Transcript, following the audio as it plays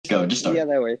go. Just start. Yeah,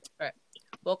 that works. All right.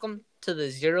 Welcome to the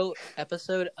 0th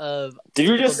episode of... Did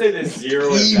you just say the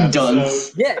 0th You episode?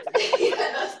 dunce. Yeah. Yeah,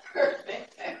 that's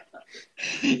perfect.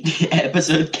 The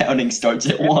episode counting starts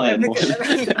at 1.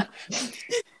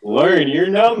 Learn your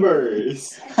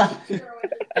numbers.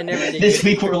 I never did. This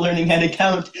week we're learning how to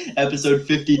count. Episode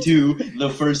 52, the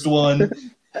first one.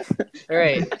 All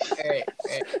right.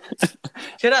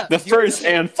 Shut up. The first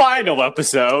and final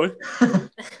episode.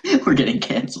 We're getting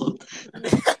canceled.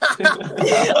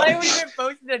 I haven't even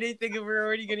posted anything if we're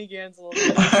already getting canceled.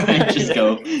 Alright,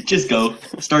 just go.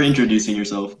 Start introducing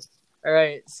yourself. All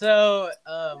right. So,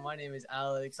 my name is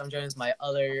Alex. I'm joined with my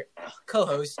other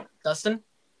co-host, Dustin,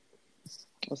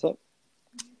 What's up?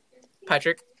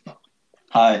 Patrick,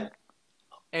 Hi.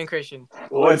 and Christian.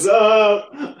 What's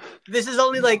up? This is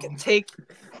only like take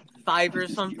 5 or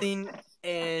something,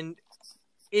 and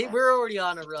we're already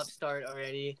on a rough start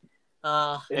already.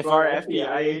 If our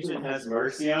FBI agent has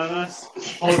mercy on us,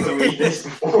 we'll delete this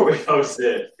before we post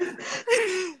it.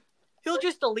 He'll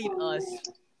just delete us.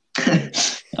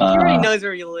 He already knows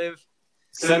where you live.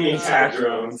 Send me attack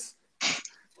drones.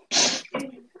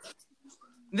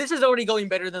 This is already going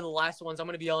better than the last ones, I'm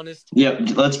going to be honest.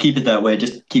 Yep, let's keep it that way.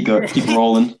 Just keep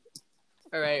rolling.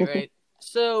 All right.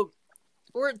 So,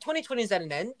 2020 is at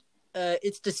an end.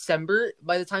 It's December.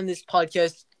 By the time this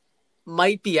podcast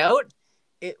might be out,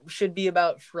 it should be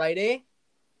about Friday,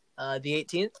 the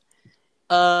 18th.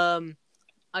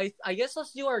 I guess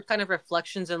let's do our kind of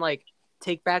reflections and like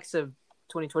take-backs of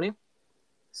 2020.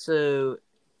 So,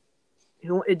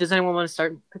 does anyone want to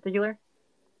start in particular?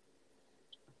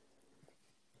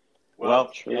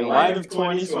 Well, in light of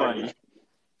 2020,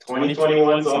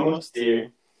 2021's almost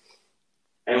here,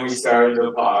 and we started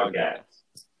the podcast.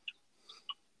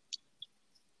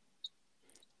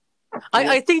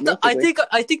 I think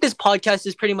this podcast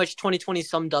is pretty much 2020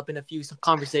 summed up in a few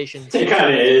conversations. It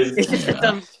kind of is.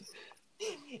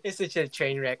 It's such a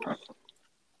train wreck.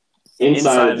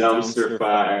 Inside a dumpster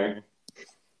fire.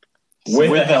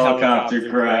 With a helicopter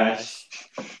crash.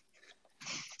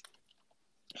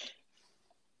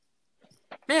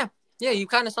 Yeah, you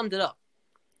kind of summed it up.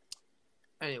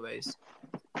 Anyways.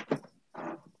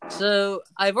 So,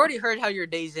 I've already heard how your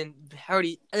day's in... you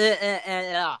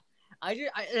know, What?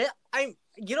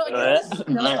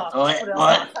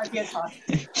 I can't talk.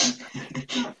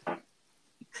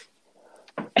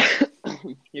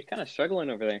 You're kind of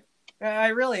struggling over there. I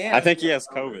really am. I think he has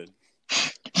COVID.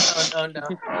 Oh no.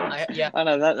 Oh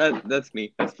no, that's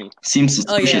me. That's me. Seems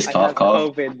suspicious. I Cough, have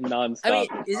cough. COVID nonstop. I mean,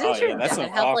 isn't your that's dad a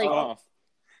have cough like... off.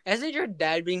 Hasn't your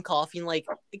dad been coughing like...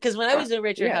 Because when I was over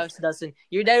at your house, Dustin,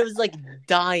 your dad was like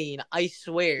dying, I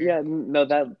swear. Yeah, no,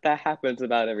 that happens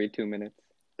about every 2 minutes.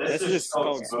 This is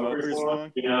called smoker's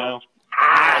lung, you know?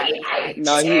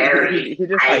 No, he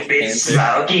just I've been cancer.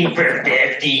 smoking for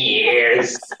 50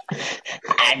 years.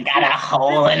 I've got a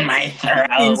hole in my throat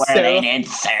where they did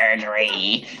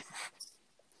surgery.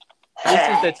 This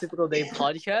is the typical day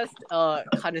podcast,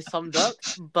 kind of summed up,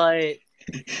 but,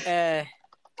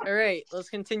 alright, let's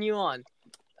continue on.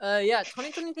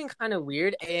 2020 has been kind of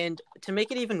weird, and to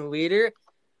make it even weirder,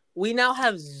 we now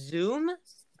have Zoom,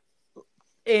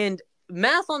 and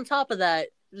math on top of that.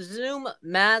 Zoom,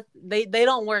 math, they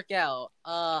don't work out.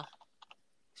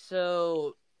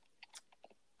 So,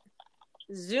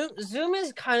 Zoom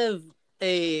is kind of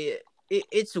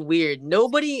it's weird.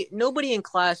 Nobody in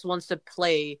class wants to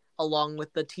play along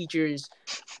with the teacher's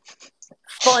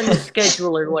fun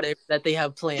schedule or whatever that they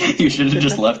have planned. You should have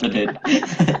just left it in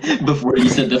before you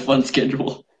said the fun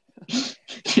schedule.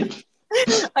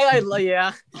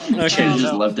 Yeah. You should have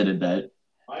just left it at that.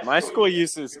 My school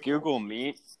uses Google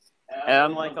Meet,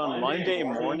 and like on Monday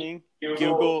morning,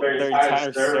 Google, their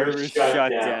entire server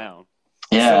shut down.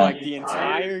 Yeah. So like the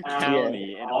entire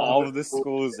county and all of the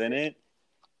schools in it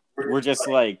were just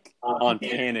like on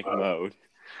panic mode.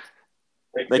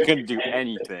 They couldn't do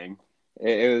anything.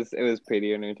 It was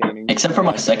pretty entertaining. Except for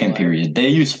my second period, they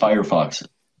use Firefox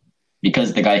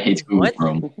because the guy hates Google What?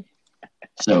 Chrome.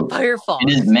 So Firefox. it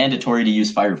is mandatory to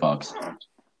use Firefox.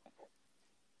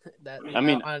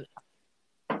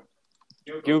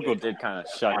 Google did kind of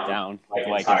shut down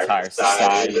like entire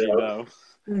society, though.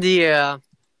 Yeah.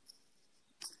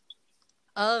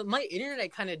 My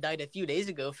internet kind of died a few days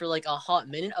ago for like a hot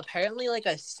minute. Apparently,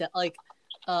 a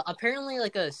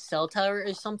cell tower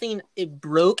or something, it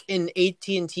broke and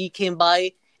AT&T came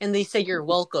by and they said you're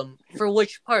welcome. For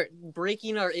which part?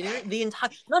 Breaking our internet?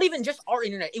 Not even just our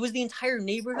internet. It was the entire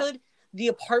neighborhood, the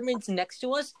apartments next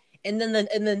to us, and then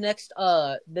the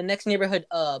next neighborhood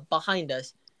behind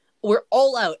us. We're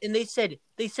all out, and they sent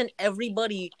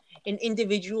everybody an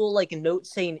individual like note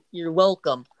saying you're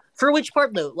welcome. For which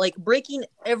part though? Like breaking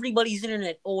everybody's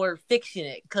internet or fixing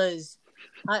it? Because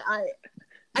I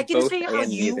can Both see how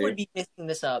and you neither. would be messing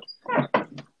this up,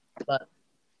 but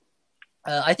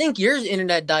I think your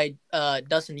internet died,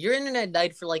 Dustin. Your internet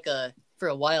died for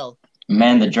a while.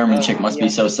 Man, the German Oh, chick must yeah. be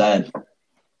so sad.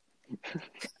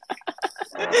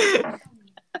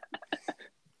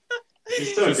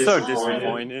 She's so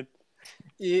disappointed.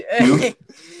 Yeah.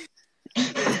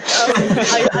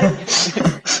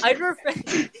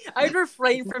 I'd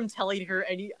refrain from telling her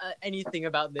anything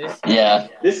about this. Yeah.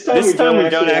 This time we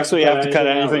don't actually have to cut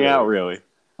anything out, really.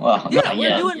 Well, Yeah, not we're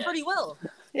yet. doing pretty well.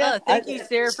 Yeah, Thank you,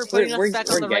 Sarah, for putting us back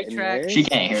on the right getting track. there. She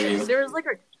can't hear you. Sarah's like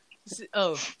our.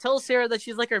 Oh, tell Sarah that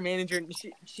she's like our manager, and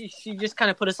she just kind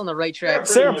of put us on the right track.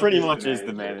 Sarah pretty much is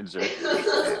the manager.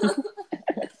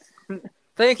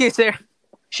 Thank you, Sarah.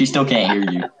 She still can't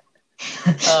hear you.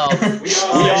 Oh,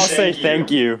 We all say thank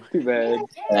you. Too bad.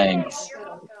 Thanks.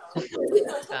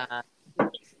 uh,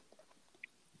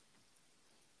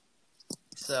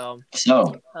 so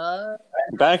So,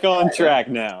 Back on track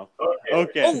now.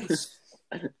 Okay.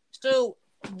 oh,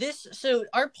 so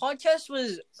our podcast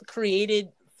was created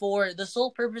for the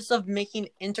sole purpose of making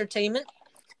entertainment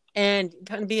and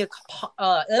kind of be a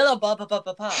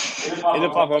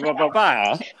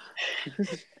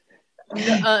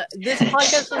this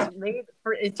podcast was made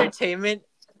for entertainment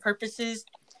purposes.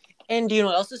 And do you know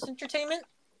what else is entertainment?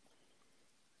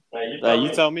 You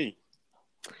tell me.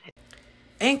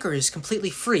 Anchor is completely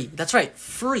free. That's right,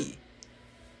 free.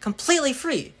 Completely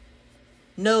free.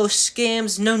 No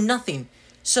scams, no nothing.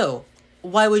 So,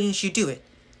 why wouldn't you do it?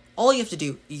 All you have to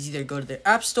do is either go to the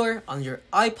App Store on your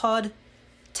iPod,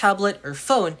 tablet, or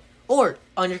phone, or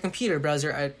on your computer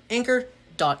browser at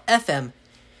anchor.fm.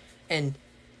 And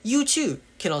you too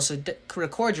can also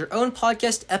record your own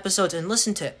podcast episodes and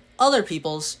listen to other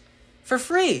people's for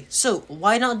free. So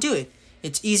why not do it?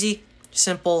 It's easy,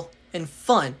 simple, and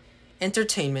fun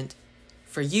entertainment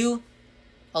for you,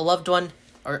 a loved one,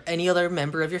 or any other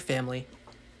member of your family.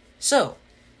 So,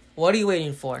 what are you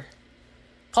waiting for?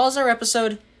 Pause our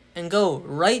episode and go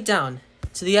right down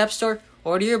to the App Store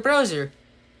or to your browser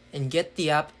and get the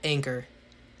app Anchor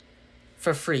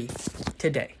for free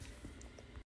today.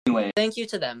 anyway, Thank you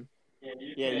to them.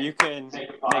 Yeah, you can make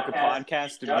a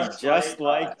podcast to be just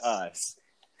like us.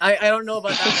 I don't know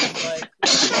about that one,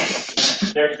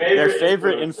 but Their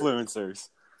favorite influencers.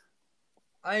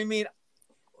 I mean,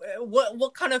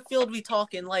 what kind of field we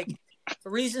talking? Like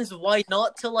reasons why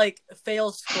not to like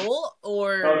fail school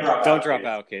or Don't drop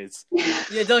out, kids.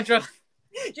 yeah, don't drop.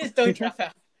 Just don't drop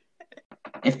out.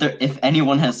 if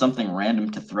anyone has something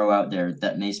random to throw out there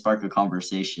that may spark a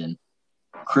conversation,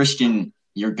 Christian,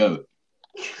 you're GOAT.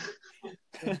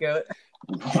 Go.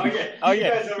 Oh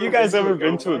yeah, you guys ever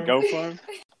been to a goat farm?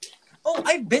 Oh,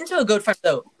 I've been to a goat farm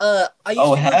though. I used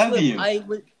Oh, to go have to it.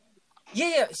 you?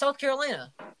 Yeah, South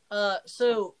Carolina.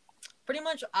 So pretty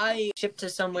much I shipped to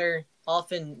somewhere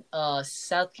off in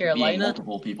South Being Carolina,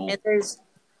 multiple people. and there's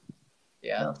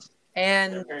yeah,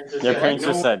 and Their parents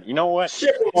just said, you know what?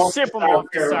 Ship them off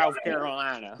to South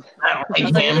Carolina. I thought you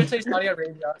were gonna say Saudi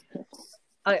Arabia.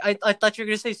 I thought you were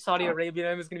gonna say Saudi Arabia,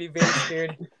 and I was gonna be very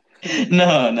scared.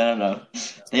 No.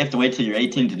 They have to wait till you're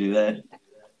 18 to do that.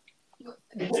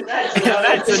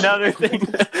 That's another thing.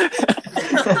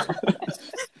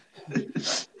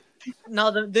 No,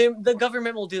 the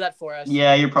government will do that for us.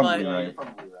 Yeah, you're probably But- right.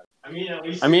 I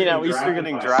mean, at least they're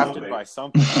getting drafted by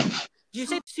something. You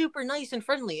said super nice and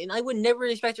friendly, and I would never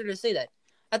expect her to say that.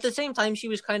 At the same time, she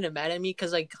was kind of mad at me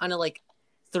because I kind of like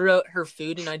threw out her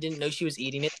food and I didn't know she was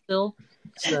eating it still.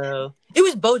 So it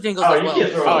was Bojangles as well.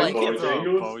 So, Oh, like, you can't throw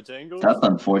Bojangles? That's yeah, I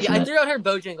unfortunate. threw out her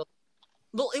Bojangles.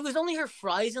 Well, it was only her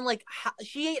fries and like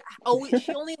she ate. Oh,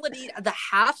 she only would eat the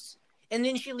halves, and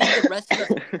then she leave the rest of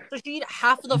the. So she eat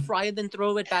half of the fry and then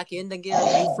throw it back in, then get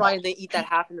a new fry and then eat that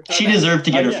half and then throw She it back in. deserved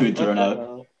to get her yeah. food thrown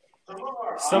out.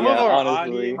 Some Yeah, of our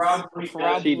honestly, audience she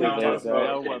probably deserves don't that.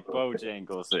 know what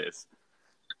Bojangles is.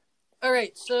 All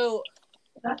right, so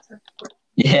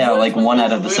Yeah, like 1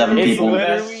 out of the 7 It's people.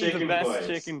 literally the best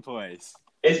chicken place.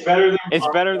 It's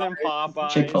better than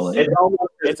Popeyes. Chick-fil-A.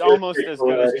 It's almost as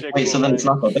good as Chick-fil-A. Wait, so then it's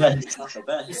not the best.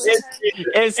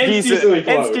 It's decent.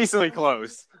 It's decently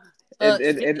close.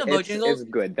 speaking of Bojangles, It's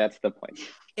good. That's the point.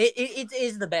 it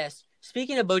is the best.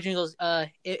 Speaking of Bojangles,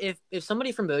 if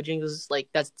somebody from Bojangles like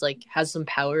that's like has some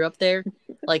power up there,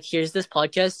 like here's this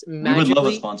podcast We would love a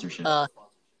magically. sponsorship.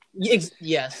 Yes.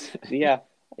 Yeah,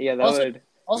 that Also- would.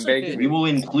 Also, Very food. We will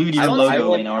include your I logo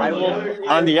will- in our I will- logo.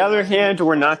 On the other hand,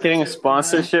 we're not getting a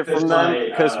sponsorship from them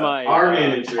because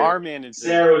our manager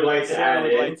Sarah would like to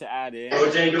add in.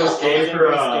 Bojangles gave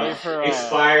her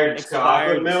expired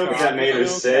chocolate milk that made her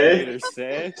sick.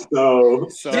 So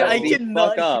Dude, I Shut the cannot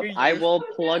fuck up. hear you. I will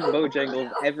plug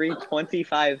Bojangles every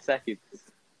 25 seconds.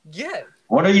 Yeah.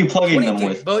 What are you plugging them Okay,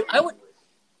 with? but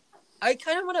I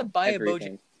kind of want to buy a Bojangles.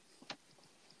 Everything.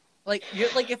 Like,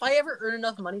 if I ever earn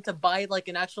enough money to buy like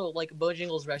an actual like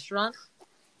Bojangles restaurant,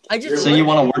 I just So you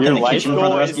want to work Your in the life kitchen for the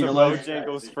goal rest is of a your life?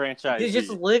 Bojangles franchise. you just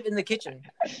live in the kitchen.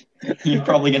 You're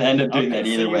probably gonna end up doing that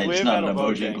so either you way, just live not at in a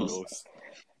Bojangles.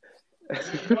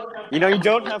 You know, you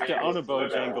don't have to own a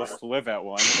Bojangles to live at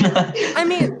one. I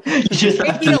mean, you just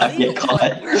have to not get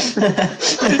caught. you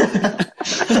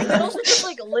could also just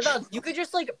like live out. You could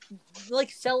just like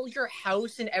sell your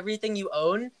house and everything you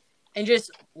own, and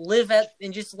just live next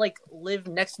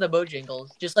to the Bojangles.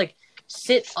 Just like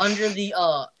sit under the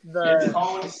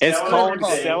It's called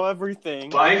sell everything,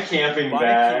 buy a camping buy a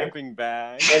bag, camping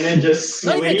bag, and then just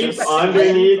Not even sleep just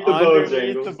underneath the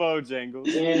underneath the Bojangles,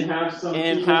 Bojangles, and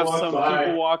have some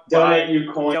people walk donate by,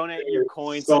 you coins, donate your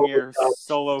coins and your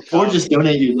solo Or cup. just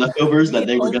donate your leftovers that Need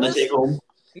they were gonna homeless? take home.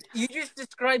 You just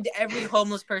described every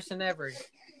homeless person ever.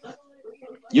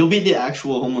 You'll be the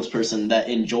actual homeless person that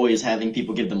enjoys having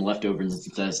people give them leftovers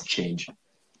as change.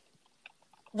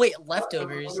 Wait,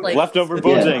 leftovers? Like Leftover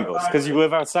Bojangles, because you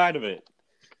live outside of it.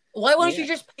 why won't you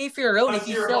just pay for your own if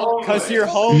you sell? Because you're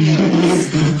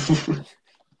homeless.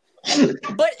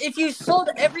 But if you sold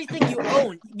everything you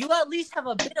own, you at least have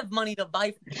a bit of money to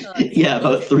buy. Yeah,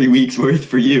 about 3 weeks worth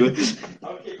for you.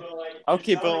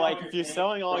 Okay, but like if you're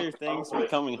selling all your things,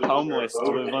 becoming homeless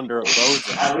to live under a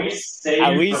Bojangles, at least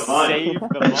save save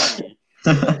the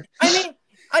money. I mean,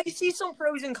 I see some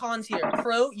pros and cons here.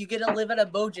 Pro, you get to live at a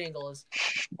Bojangles.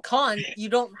 Con, you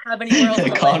don't have anywhere else to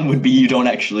The con live. would be you don't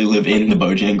actually live in the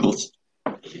Bojangles.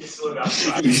 You just live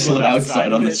outside. You just live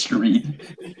outside on the street.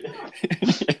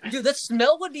 Dude, the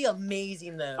smell would be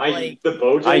amazing though. Like, The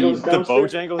Bojangles the dumpster?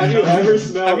 Bojangles Have you ever dumpster?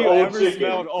 smelled Have you old ever chicken?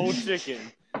 smelled old chicken?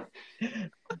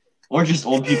 Or just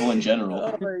old people in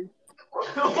general.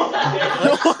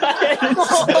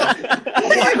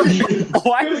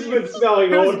 Why Who's would been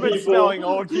smelling old been people? smelling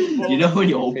old people? You know how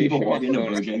many old Pretty people sure walk my into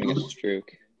phone is having a Bojangles?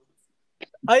 stroke.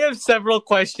 I have several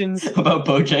questions. About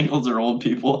Bojangles or old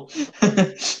people?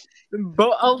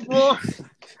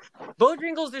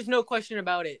 Bojangles, there's no question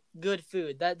about it. Good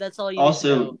food. That's all you need to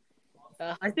Also,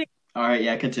 know. I think, alright,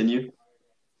 yeah, continue. to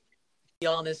be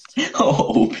honest.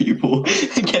 Oh, old people.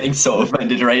 I'm getting so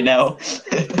offended right now.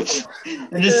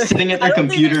 They're just sitting at I their don't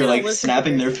think computer, they're gonna like, listen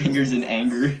snapping to their this. fingers in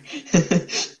anger.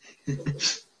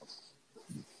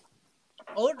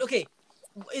 Okay,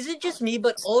 is it just me,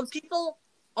 but old people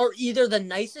are either the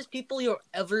nicest people you'll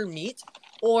ever meet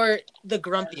or the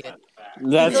grumpiest?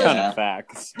 That's Because- kind of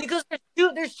facts. Because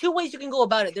there's two ways you can go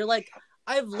about it. They're like,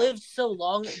 I've lived so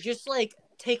long, just like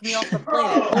take me off the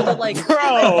planet. Or they're like,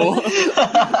 Bro!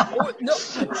 or, no,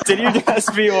 Did you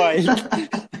just be like...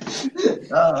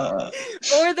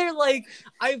 or they're like,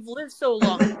 I've lived so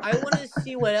long, I want to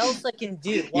see what else I can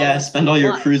do. while Yeah, I'm spend all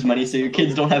your alive." cruise money so your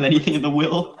kids don't have anything in the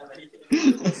will.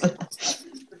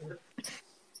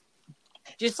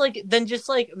 Just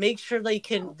make sure they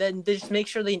can. Then just make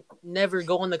sure they never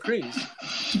go on the cruise.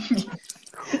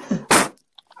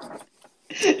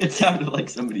 It sounded like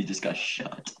somebody just got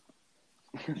shot.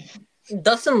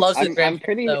 Dustin loves his I'm grandpa.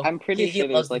 pretty He sure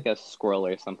loves there's like a squirrel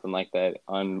or something like that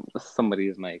on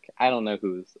somebody's mic. I don't know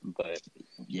whose, but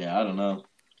Yeah, I don't know.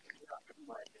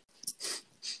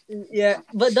 Yeah,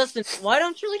 but Dustin, why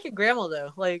don't you like your grandma though?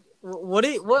 Like,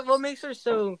 what makes her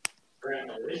so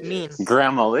mean?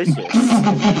 Grandmalicious.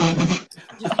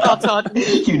 Just stop talking.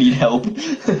 You need help.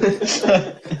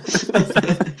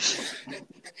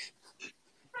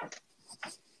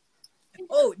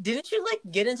 Oh, didn't you like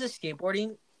get into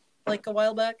skateboarding like a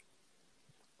while back,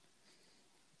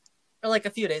 or like a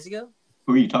few days ago?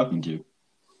 Who are you talking to?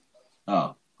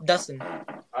 Oh. Dustin.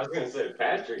 I was gonna say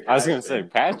Patrick.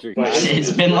 Patrick.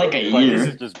 It's been like a But year.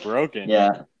 this is just broken.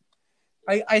 Yeah,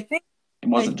 I think it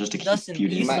wasn't just a Dustin, few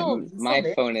you days. still- my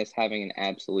there? phone is having an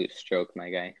absolute stroke, my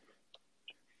guy.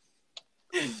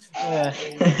 I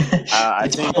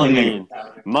It's think pulling I me. mean,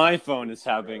 my phone is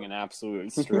having an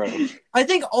absolute stroke. I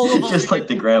think all of us Just are like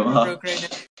the grandma. broke right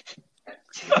now.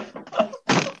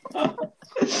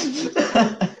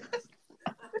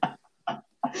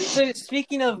 So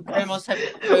speaking of grandmas having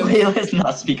strokes, Wait, let's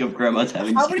not speak of grandmas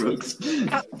having How many- strokes.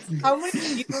 how many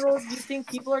funerals do you think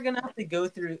people are gonna have to go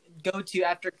to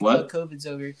after What? COVID's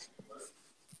over?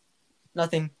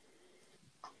 Nothing.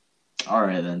 All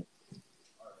right then.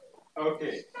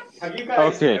 Okay. Have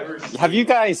you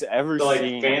guys ever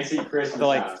seen fancy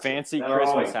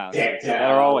Christmas houses that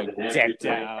are all like decked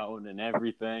out and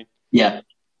everything? Yeah.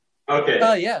 Okay.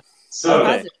 Oh yeah.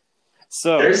 Okay.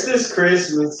 So there's this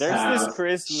Christmas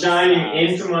house shining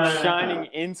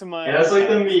into my. It has like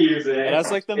the music.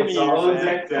 It's all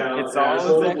decked out. It's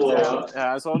all decked out. It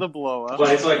has all the blow up.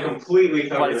 But it's like completely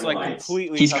covered in lights.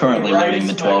 He's currently loading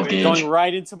the 12 gauge. Going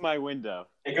right into my window.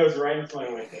 It goes right into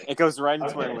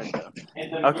my window.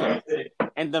 Okay.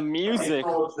 And the music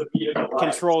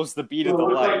controls the beat of the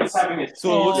lights.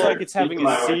 So it looks like it's having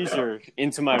a seizure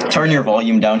into my window. Turn your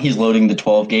volume down. He's loading the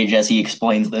 12 gauge as he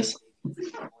explains this.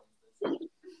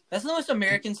 That's the most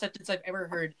American sentence I've ever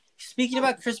heard. Speaking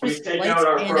about Christmas We take lights out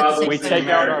our and problems. We take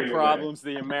out our problems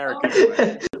the American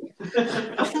way.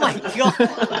 Oh my god!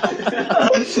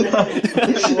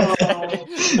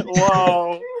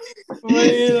 Whoa.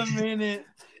 Wait a minute.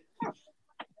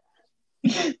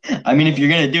 I mean, if you're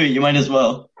gonna do it, you might as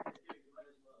well.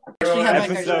 Actually have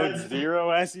my Episode 0,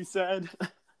 as you said.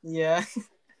 Yeah.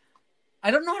 I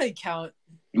don't know how to count.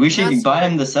 We should buy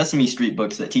him the Sesame Street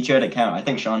books that teach you how to count. I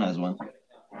think Sean has one.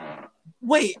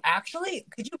 Wait, actually,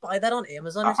 could you buy that on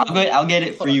Amazon or something? I'll get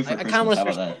it for you for I kinda Christmas. How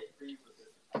wanna about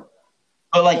that?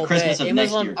 But like Oh, Christmas man. of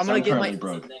next Amazon- year. I'm gonna I'm get currently my-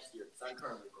 broke.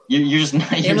 You're just gonna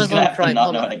have to Prime, not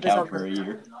hold know how on. to This count will- for a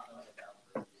year.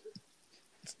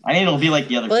 I mean, it'll be like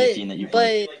the other 15 that you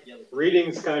put.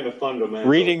 Reading's kind of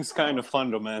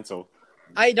fundamental.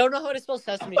 I don't know how to spell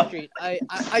Sesame Street. I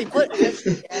put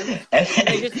S-E-M. I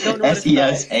just don't know how to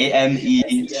spell it. SESAME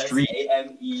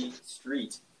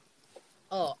Street.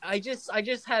 Oh, I just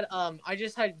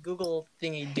had Google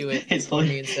thingy do it It's for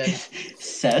me like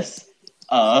instead.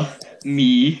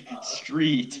 me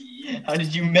Street. How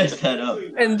did you mess that up?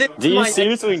 And this Do you my-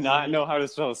 seriously not know how to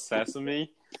spell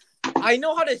sesame? I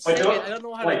know how to say it. I don't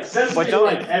know how to. Sesame is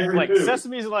like every like food.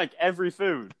 sesame's like every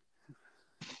food.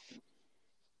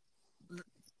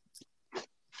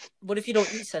 What if you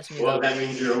don't eat sesame? Well, though? that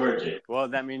means you're allergic. Well,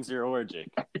 that means you're allergic.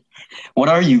 What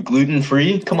are you, gluten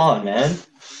free? Come on, man.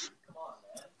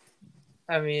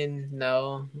 I mean,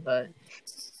 no, but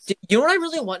you know what I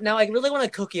really want now? I really want a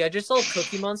cookie. I just saw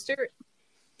Cookie Monster.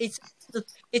 It's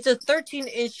a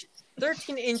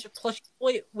 13-inch plush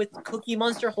toy with Cookie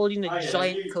Monster holding a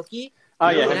giant cookie. Oh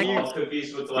yeah, the have you? ball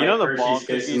cookies with, You know the ball Hershey's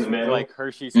Kiss cookies in the with middle? like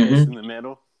Hershey's Mhm. Kiss in the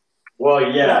middle?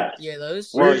 Well, yeah. Yeah,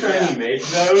 those. We're Well, trying yeah. to make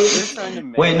They're those. trying to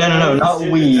make Wait, no, not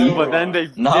we. But then they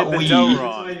Not did the we. dough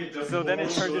wrong. So then it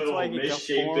turned into like a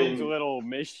deformed little I don't even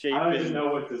misshapen.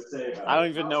 know what to say about it. I don't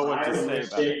even know what to say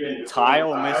about Misshapen it.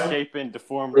 Tile, misshapen,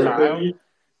 deformed for a tile cookie?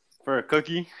 for a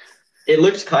cookie. It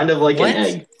looks kind of like What? an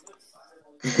egg.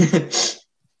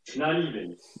 Not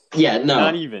even. Yeah, no.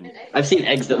 Not even. I've seen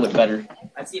eggs that look better.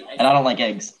 And I don't like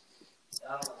eggs.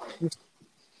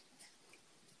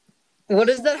 What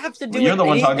does that have to do Well, you're with the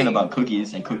one talking anything? about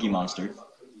cookies and Cookie Monster.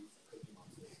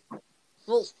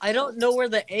 Well, I don't know where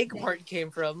the egg part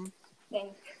came from.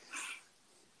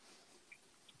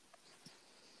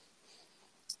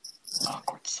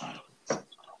 Awkward silence.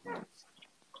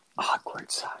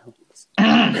 Awkward silence.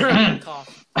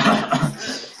 Cough.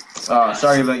 Oh,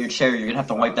 sorry about your chair. You're gonna have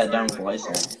to wipe that down with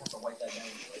Lysol.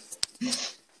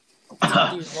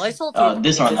 Use Lysol.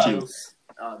 This arm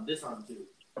too.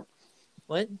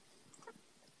 What?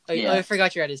 Oh, Yeah. oh, I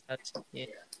forgot you're at his house. Yeah.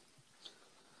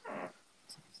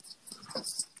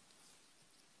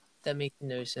 That makes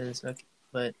no sense. Okay,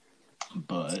 but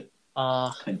But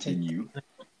continue.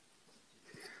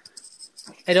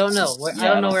 I don't know. I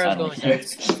don't know where I was going. care.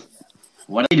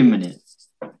 What? Wait a minute.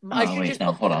 I Oh should wait, just.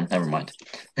 no, hold on. Never mind.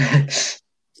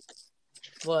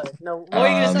 What? No. What were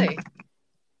you gonna say?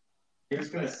 He was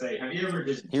gonna say, have you ever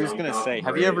just? He was gonna say,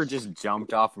 have you ever just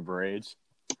jumped off a bridge?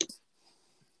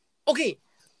 Okay,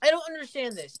 I don't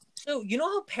understand this. So you know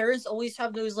how parents always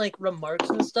have those like remarks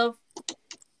and stuff.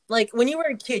 Like when you were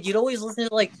a kid, you'd always listen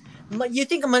to like, you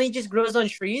think money just grows on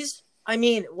trees? I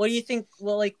mean, what do you think?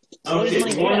 Well, like, what is Okay,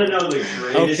 money you want to grow? know the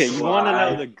greatest Okay, you want to lie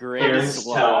know the greatest parents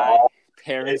tell lie all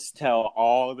parents tell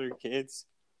all their kids?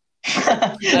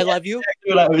 I love you.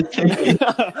 That's what I was thinking.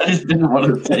 I just didn't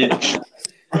want to say it.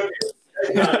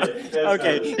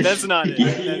 Okay, that's not it.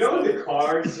 You know the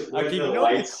cars with Okay, you the know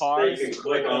lights the cars that you can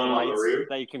click on the roof?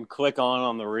 that you can click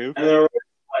on the roof? And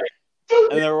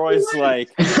And they're always like,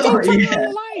 don't turn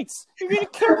on the lights! You're gonna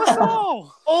kill us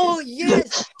all! Oh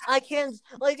yes, I can't.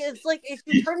 Like it's like if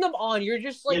you turn them on, you're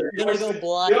just like gonna go they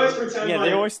blind. always pretend Yeah, like,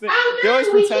 they always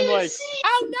pretend like,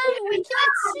 oh no, we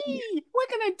can't see!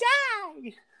 We're gonna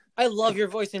die! I love your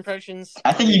voice impressions.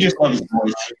 I think you just love his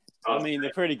voice. I mean,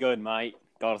 they're pretty good, mate,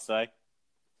 gotta say.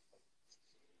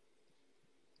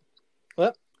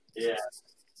 What? yeah.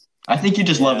 I think you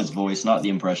just love his voice, not the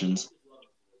impressions.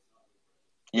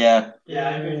 Yeah. Yeah,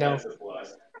 I think No. that's a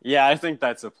plus. Yeah, I think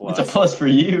that's a plus. It's a plus for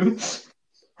you.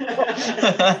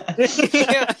 Yeah.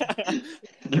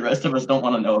 The rest of us don't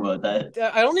want to know about that.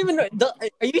 I don't even know.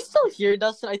 Are you still here,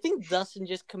 Dustin? I think Dustin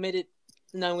just committed.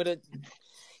 No,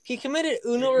 He committed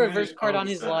Uno reverse card on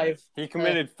his live. He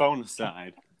committed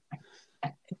phonicide.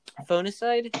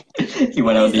 Phonicide? He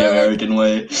went out the American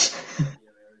way.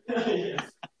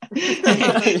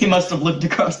 He must have lived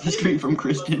across the street from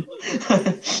Christian.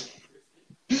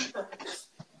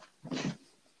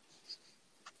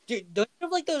 Dude, don't you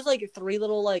have like those like three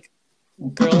little like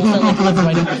girls that like live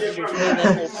right across the street from you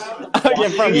that Yeah,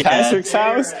 from Yeah. Patrick's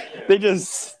house, they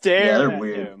just stare they're at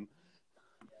weird. him.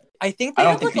 I think I they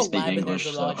don't have think like we a speak lab in their English,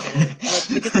 so garage.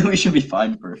 Like, because we should be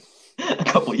fine for a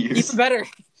couple years. even better.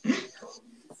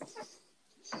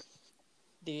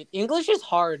 Dude, English is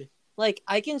hard. Like,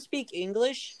 I can speak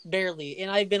English barely, and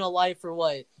I've been alive for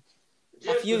what?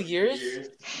 A few years?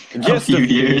 Just a few few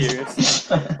years.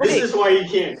 This is why you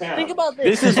can't count. Think about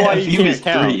this. This is why A you few is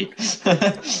can't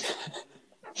count.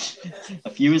 3. A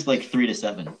few is like 3 to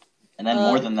 7, and then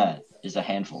more than that is a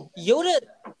handful.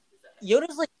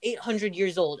 Yoda's like 800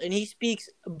 years old, and he speaks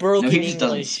broken No, he just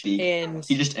doesn't English. speak. And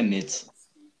He just emits.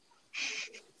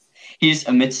 He just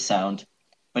emits sound,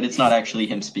 but it's not actually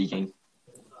him speaking.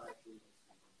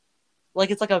 like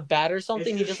it's like a bat or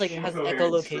something. He just like has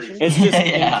echolocation. It's just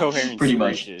Yeah, incoherent pretty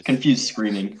much. screeches. Confused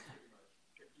screaming.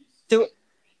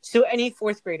 So any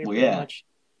fourth grader, Well, pretty yeah. much.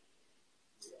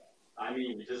 I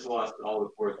mean, you just lost all the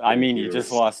fourth. I mean, you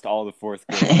just lost all the fourth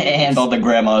grade. And all the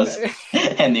grandmas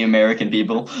and the American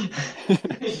people.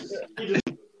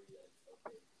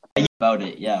 About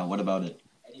it, yeah. What about it?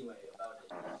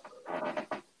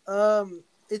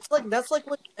 It's like that's like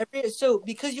what so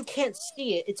because you can't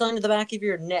see it, it's on the back of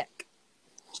your neck.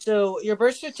 So your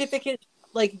birth certificate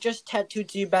like just tattooed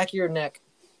to the back of your neck.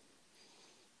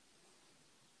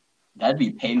 That'd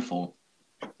be painful.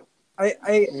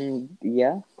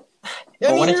 Yeah.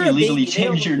 But what if you're you a legally baby, they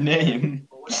don't- change your name?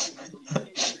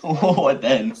 What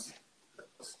then?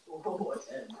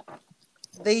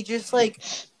 They just like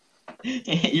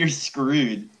You're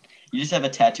screwed. You just have a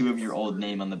tattoo of your old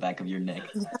name on the back of your neck.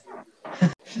 Then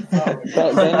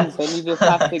you just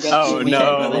have to get Oh, the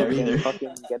no. and There either.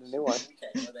 fucking get a new one.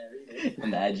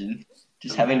 Imagine.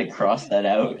 Just having to cross that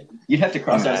out. You'd have to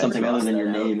cross out something other than your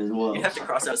name as well. You have to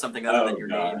cross out something other than your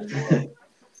name.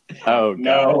 Oh,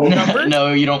 No. God.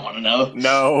 No, you don't want to know.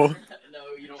 No. No,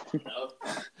 you don't want to know.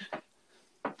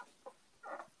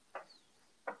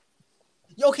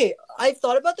 okay, I've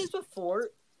thought about this before.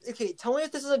 Okay, tell me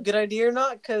if this is a good idea or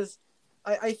not, because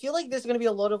I feel like there's gonna be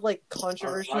a lot of like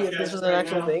controversy if this was an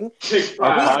actual thing.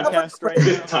 Our We have podcast right now.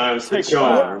 Fifth time's the Take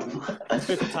charm.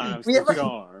 Fifth time's We the have, like-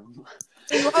 charm.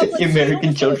 So you have, like,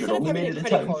 American so children instead of only having made a it to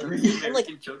credit time card, 3. and, like,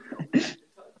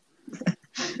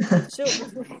 Children. so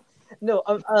no,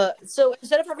 so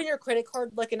instead of having your credit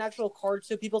card like an actual card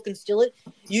so people can steal it,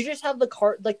 you just have the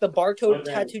card like the barcode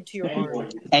tattooed to your arm.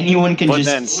 Anyone can But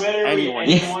just then anyone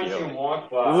Yeah. can steal can it.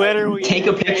 walk by. Literally, take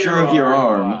a picture of your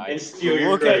arm. And steal your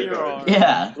Look at credit your card. arm.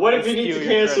 Yeah. What if you need to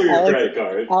cancel your Alex- credit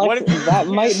card? What Alex, if you that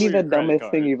might cancel be the your credit dumbest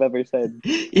card? thing you've ever said.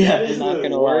 Yeah. That is not the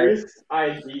gonna lie. worst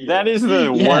idea. That is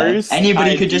the Yeah. worst.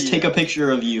 Anybody could just idea. take a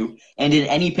picture of you, and in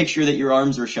any picture that your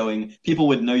arms are showing, people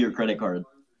would know your credit card.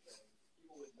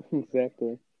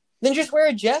 Exactly. Then just wear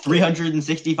a jacket.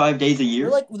 365 days a year?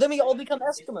 You're like then we all become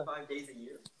Eskimo. 5 days a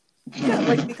year. Yeah,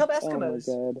 like become Oh my Eskimos.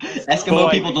 god. Eskimo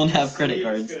Boy. people don't have credit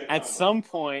cards. At some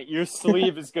point, your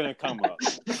sleeve is gonna come up.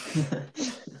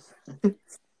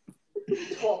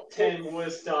 Top 10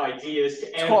 worst ideas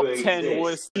to Top ever 10 exist.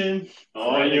 worst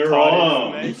On your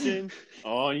arm. information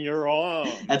on your arm.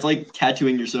 That's like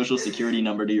tattooing your social security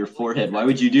number to your forehead. Why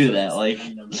would you do that? Like,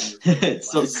 it's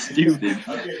so stupid.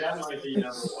 Okay, that might be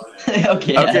number one. Okay,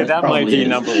 Okay, yeah, that might probably be is.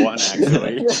 number one,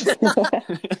 actually.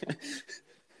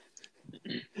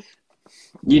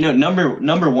 You know,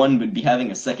 number one would be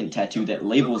having a second tattoo that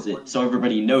labels it so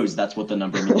everybody knows that's what the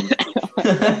number means.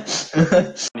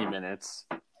 20 minutes.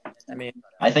 I mean,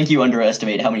 I think you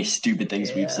underestimate how many stupid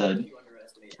things we've said.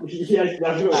 Yes,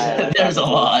 definitely. There's a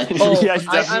lot. Oh, Yeah, he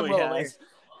I'm definitely well has. aware.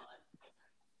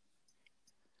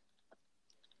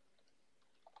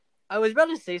 I was about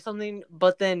to say something,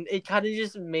 but then it kind of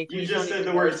just makes You me just sound said even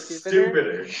the more word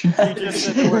stupider. stupider. You just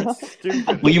said the word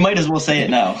stupid. Well, you might as well say it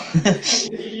now.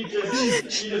 You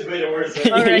just made it worse.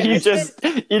 All right, you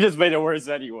I just made it worse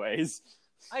anyways.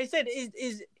 I said,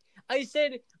 I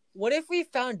said, what if we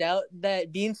found out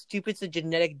that being stupid's a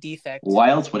genetic defect? Why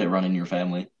else would it run in your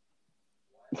family?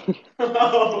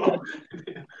 I'm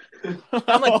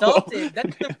adopted.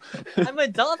 I'm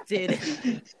adopted.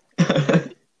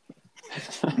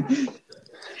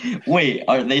 Wait,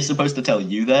 are they supposed to tell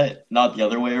you that, not the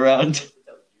other way around?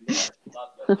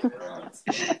 How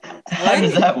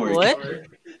does that work? What?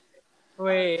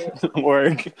 Wait.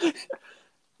 Work.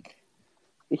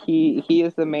 He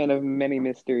is the man of many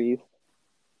mysteries.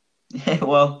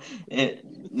 Well,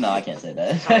 no, I can't say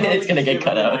that. It's gonna get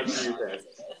cut out.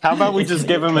 How about we just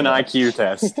give him an IQ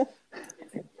test?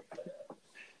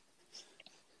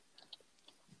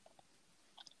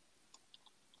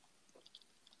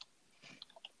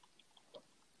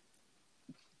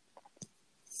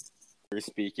 You're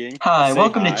speaking. Hi, Say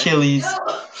welcome hi. to Chili's.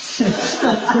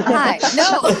 Hi.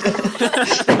 No.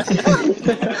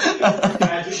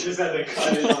 Patrick just had to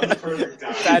cut it on the perfect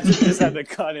time. Patrick just had to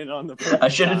cut it on the perfect I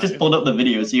should have just time. pulled up the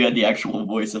video so you had the actual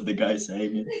voice of the guy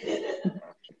saying it.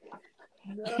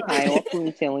 Hi, welcome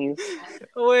to Chili's.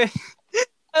 Wait.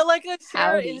 I like how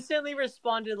Sarah Howdy. instantly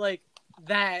responded like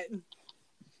that.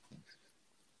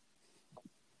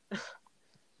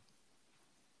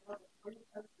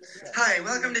 Hi,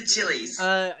 welcome to Chili's.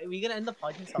 Are we gonna end the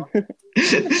podcast off?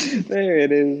 There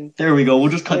it is. There we go. We'll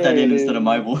just cut that There in it instead of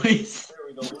my is. voice.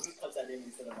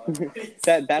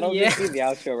 That'll Yeah. just be the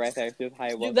outro right there. Just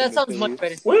hi, welcome Dude, that to sounds Chili's. much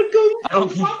better. I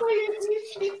don't think.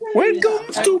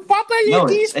 Welcome to Papa No,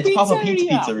 Licky's it's Papa Pete's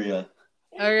Pizzeria. Pizzeria.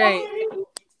 All right.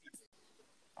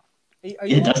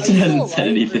 Yeah, Dustin hasn't said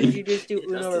anything. Did you just do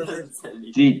Uno reverse?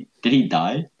 Did he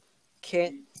die?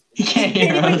 Can't. He can't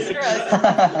hear even us. hear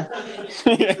us.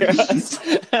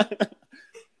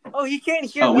 Oh, he can't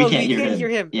hear. Oh, we no, can't we hear can't him. hear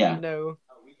him. Yeah. No,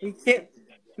 we can't.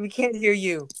 We can't hear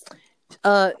you.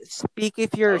 Speak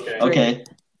if you're Okay.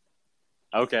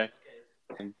 Okay.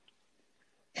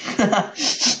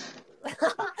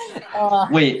 Uh,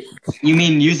 Wait, you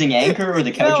mean using Anchor or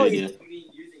the couch No, idea?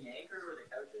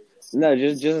 No,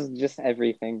 just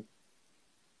everything.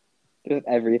 Just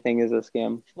everything is a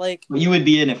scam. like, You would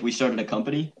be in if we started a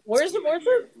company? where's our?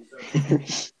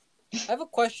 I have a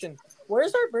question.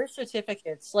 Where's our birth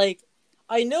certificates? Like,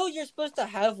 I know you're supposed to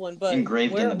have one, but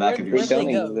Engraved in the back of your where do They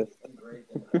they don't go? exist.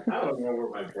 I don't know where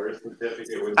my birth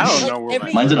certificate would be. I don't Like, know where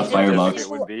every- my Mine's in a birth firebox.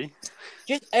 certificate would be.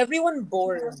 Just everyone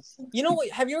bored. You know what?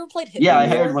 Have you ever played Hitman? Yeah, I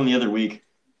before? hired one the other week.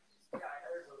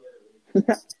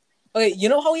 Okay, you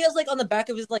know how he has like on the back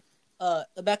of his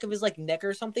neck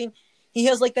or something? He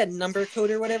has like that number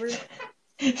code or whatever.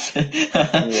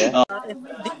 Yeah.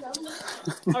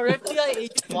 Our FBI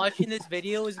agent watching this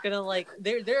video is gonna like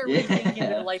they're rethinking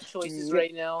their life choices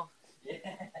right now.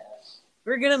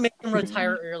 We're gonna make them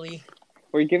retire early.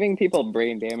 We're giving people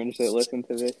brain damage that listen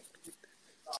to this.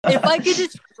 If I could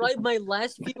describe my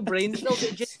last few brain cells,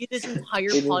 it'd just be this entire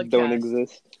They just podcast. don't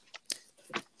exist.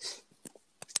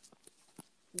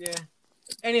 Yeah.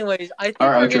 Anyways, I think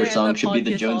Our we're gonna outro end song the should be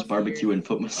the podcast Jones off Barbecue here. and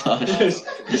Foot Massage.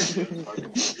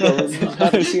 Jones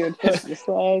barbecue and foot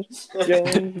massage.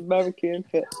 Jones barbecue and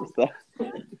foot massage.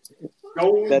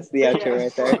 That's the outro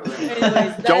right there. Anyways,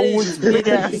 that Jones is big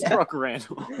ass truck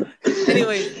rental.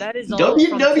 Anyways, that is all. From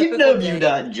Typical Day.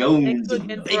 Thank you again for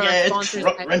our sponsors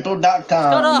at-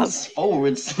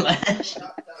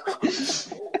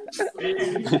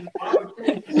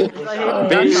 www.jonesbiggasstruckrental.com /.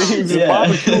 Biggs Yeah.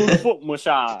 barbecue and foot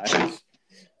massage.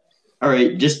 All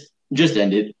right, just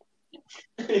end it.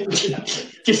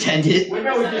 Just end it. What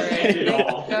about we just end it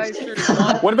Thank all? you guys for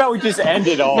watching. What about we just end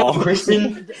it all? No,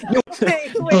 Kristen. Wait,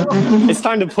 It's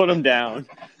time to put him down.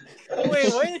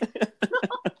 wait.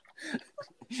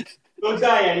 They'll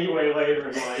die anyway later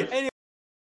in life.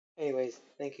 Anyways,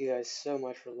 thank you guys so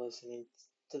much for listening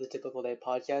to the Typical Day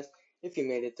podcast. If you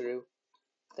made it through,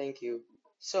 thank you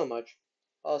so much.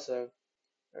 Also,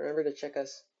 remember to check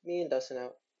me and Dustin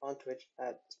out on Twitch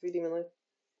at SpeedDemonLife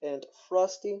and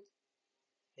Frosty.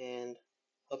 And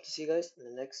hope to see you guys in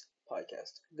the next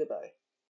podcast. Goodbye.